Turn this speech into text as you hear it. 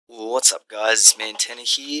What's up guys, it's Mantenna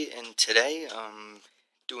here, and today I'm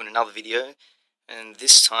doing another video, and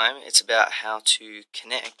this time it's about how to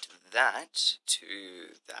connect that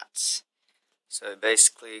to that. So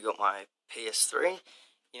basically got my PS3,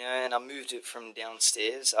 and I moved it from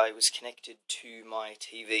downstairs. I was connected to my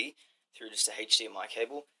TV through just a HDMI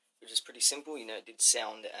cable, which is pretty simple. It did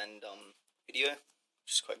sound and video,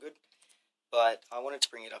 which is quite good. But I wanted to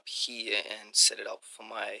bring it up here and set it up for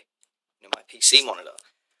my my PC monitor.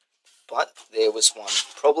 But there was one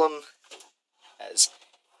problem. As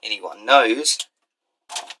anyone knows,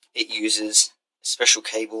 it uses a special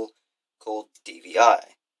cable called DVI.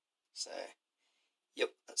 So, yep,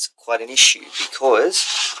 that's quite an issue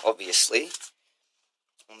because, obviously,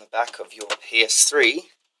 on the back of your PS3,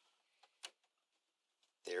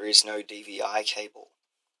 there is no DVI cable.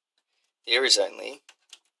 There is only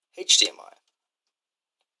HDMI.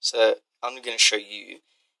 So, I'm going to show you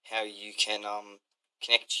how you can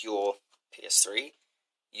connect your PS3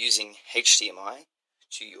 using HDMI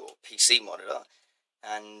to your PC monitor,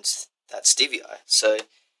 and that's DVI. So,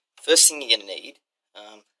 first thing you're going to need,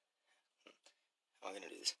 how am I going to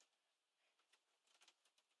do this?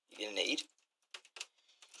 You're going to need,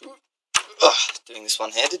 doing this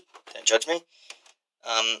one-handed, don't judge me,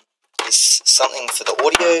 is something for the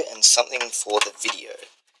audio and something for the video.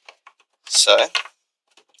 So, if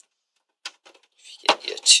you get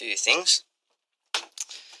your two things,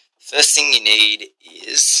 first thing you need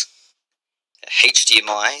is a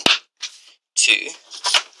HDMI to,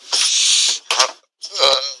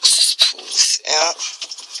 let's just pull this out,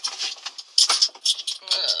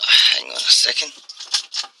 hang on a second,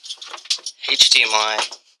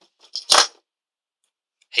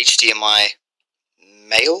 HDMI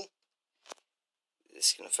male, this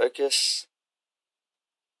is going to focus,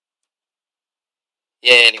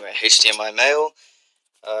 anyway, HDMI male,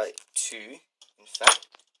 to, in fact,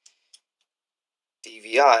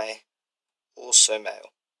 DVI, also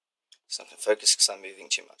male. It's not going to focus because I'm moving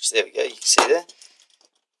too much. There we go, you can see there.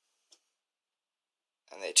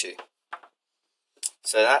 And there too.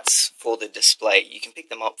 So that's for the display. You can pick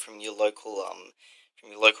them up from your local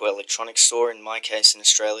electronics store. In my case, in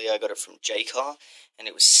Australia, I got it from JCar, and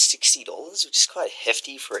it was $60, which is quite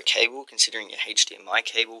hefty for a cable, considering your HDMI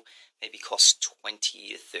cable maybe costs $20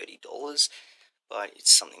 to $30. But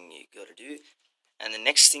it's something you got to do. And the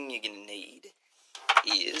next thing you're going to need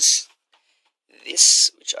is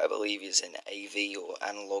this, which I believe is an AV or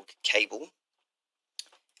analog cable,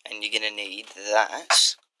 and you're going to need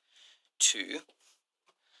that to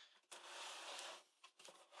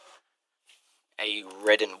a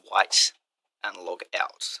red and white analog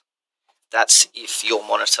out. That's if your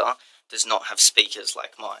monitor does not have speakers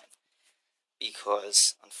like mine,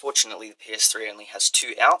 because unfortunately the PS3 only has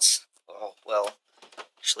two outs. Well,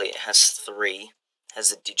 actually it has three. It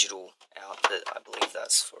has a digital out, but I believe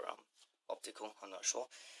that's for optical, I'm not sure.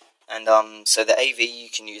 And so the AV you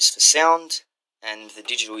can use for sound, and the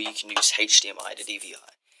digital you can use HDMI to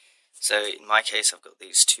DVI. So in my case I've got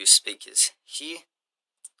these two speakers here,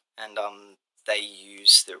 and they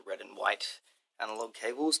use the red and white analog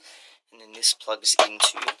cables, and then this plugs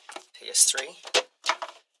into PS3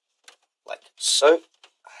 like so.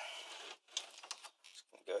 Just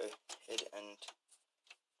going to go ahead and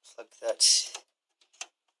plug that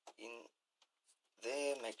in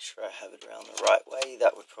there, make sure I have it around the right way,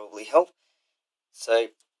 that would probably help. So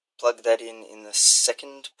plug that in the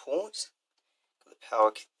second port, got the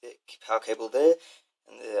power cable there,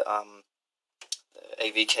 and the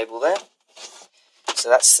AV cable there. So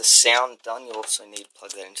that's the sound done. You also need to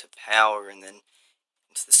plug that into power and then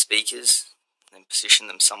into the speakers, and then position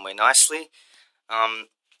them somewhere nicely. And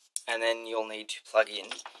then you'll need to plug in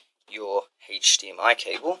your HDMI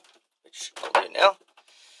cable, which I'll do now.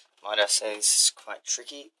 Might I say this is quite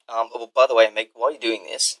tricky. Oh, by the way, while you're doing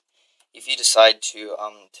this, if you decide to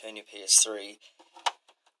turn your PS3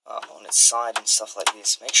 on its side and stuff like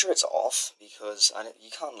this, make sure it's off, because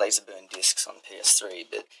you can't laser burn discs on PS3,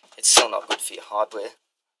 but it's still not good for your hardware.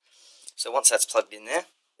 So once that's plugged in there,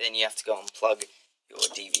 then you have to go and plug your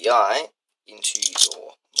DVI into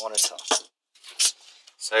your monitor.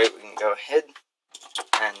 So we can go ahead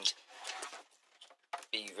and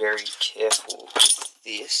be very careful with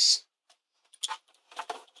this.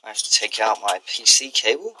 I have to take out my PC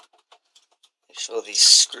cable, make sure these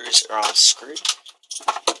screws are unscrewed,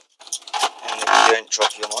 and that you don't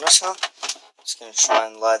drop your monitor. Just going to try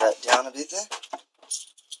and lie that down a bit there.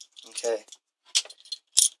 Okay,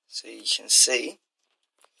 so you can see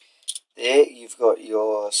there you've got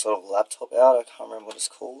your sort of laptop out. I can't remember what it's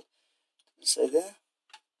called. Did it say there?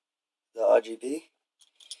 The RGB.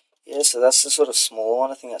 Yeah, so that's the sort of small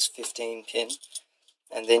one. I think that's 15 pin.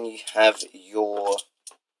 and then you have your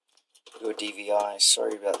DVI.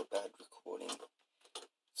 Sorry about the bad recording.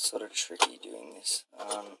 It's sort of tricky doing this.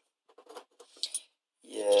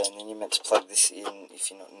 Yeah, and then you're meant to plug this in if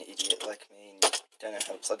you're not an idiot like me and you don't know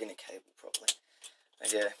how to plug in a cable properly.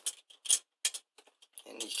 Okay,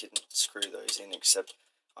 and you can screw those in, except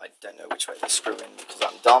I don't know which way they screw in because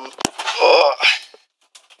I'm dumb. Oh.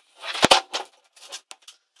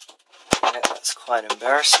 Yeah, that's quite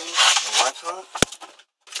embarrassing on my part.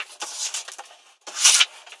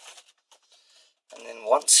 And then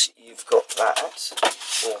once you've got that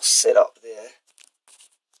all set up there,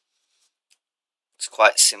 it's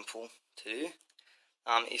quite simple to do.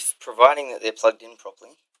 If providing that they're plugged in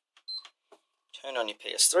properly, turn on your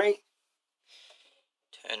PS3,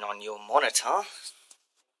 turn on your monitor,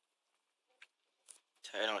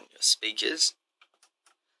 turn on your speakers.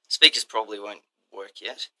 Speakers probably won't work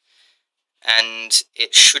yet, and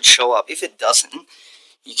it should show up. If it doesn't,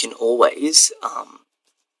 you can always,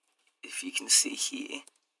 if you can see here,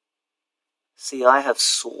 see I have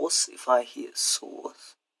source. If I hit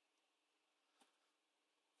source,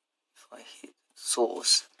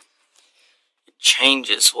 it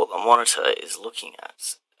changes what the monitor is looking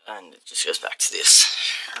at, and it just goes back to this.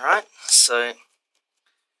 Alright, so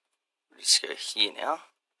we'll just go here now,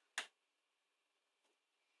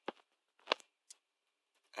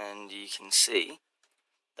 and you can see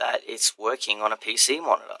that it's working on a PC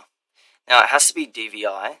monitor. Now it has to be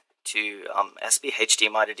DVI to, it has to be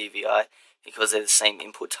HDMI to DVI because they're the same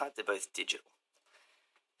input type, they're both digital.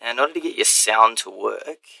 Now in order to get your sound to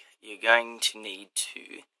work, you're going to need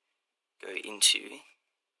to go into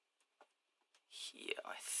here,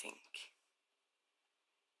 I think.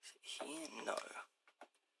 Is it here? No.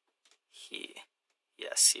 Here.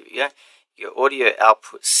 Yes, here we go. Your audio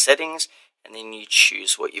output settings, and then you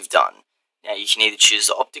choose what you've done. Now you can either choose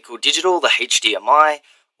the optical digital, the HDMI,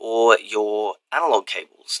 or your analog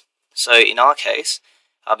cables. So in our case,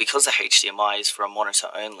 because the HDMI is for a monitor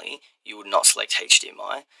only, you would not select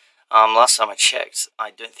HDMI. Last time I checked,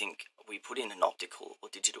 I don't think we put in an optical or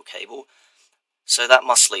digital cable, so that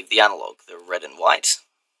must leave the analog, the red and white,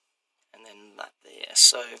 and then that there.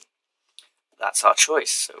 So that's our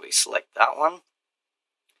choice. So we select that one,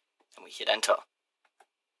 and we hit enter,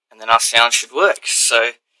 and then our sound should work.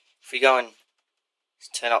 So if we go and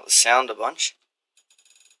turn up the sound a bunch,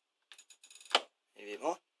 a bit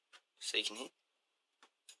more, so you can hear.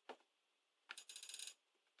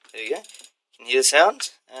 There you go. You can hear the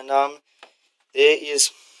sound, and there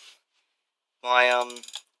is my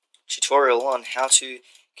tutorial on how to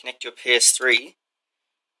connect your PS3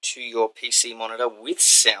 to your PC monitor with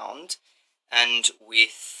sound and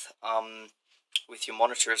with your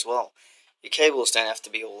monitor as well. Your cables don't have to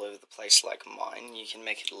be all over the place like mine. You can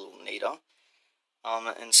make it a little neater,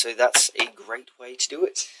 and so that's a great way to do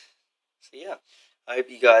it. So yeah, I hope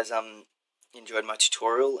you guys enjoyed my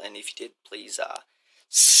tutorial, and if you did, please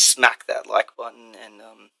smack that like button and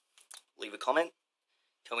leave a comment.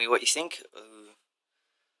 Tell me what you think.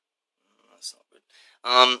 That's not good.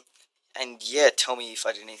 And yeah, tell me if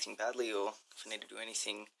I did anything badly or if I need to do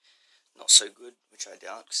anything not so good, which I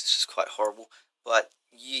doubt because this is quite horrible. But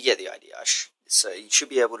you get the idea. So you should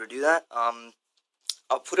be able to do that.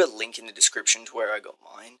 I'll put a link in the description to where I got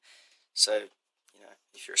mine. So you know,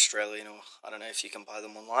 if you're Australian, or I don't know if you can buy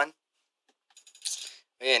them online.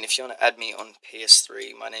 Yeah, and if you want to add me on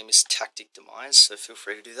PS3, my name is Tactic Demise, so feel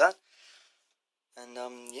free to do that. And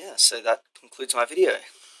yeah, so that concludes my video.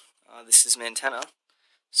 This is Montana,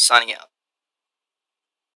 signing out.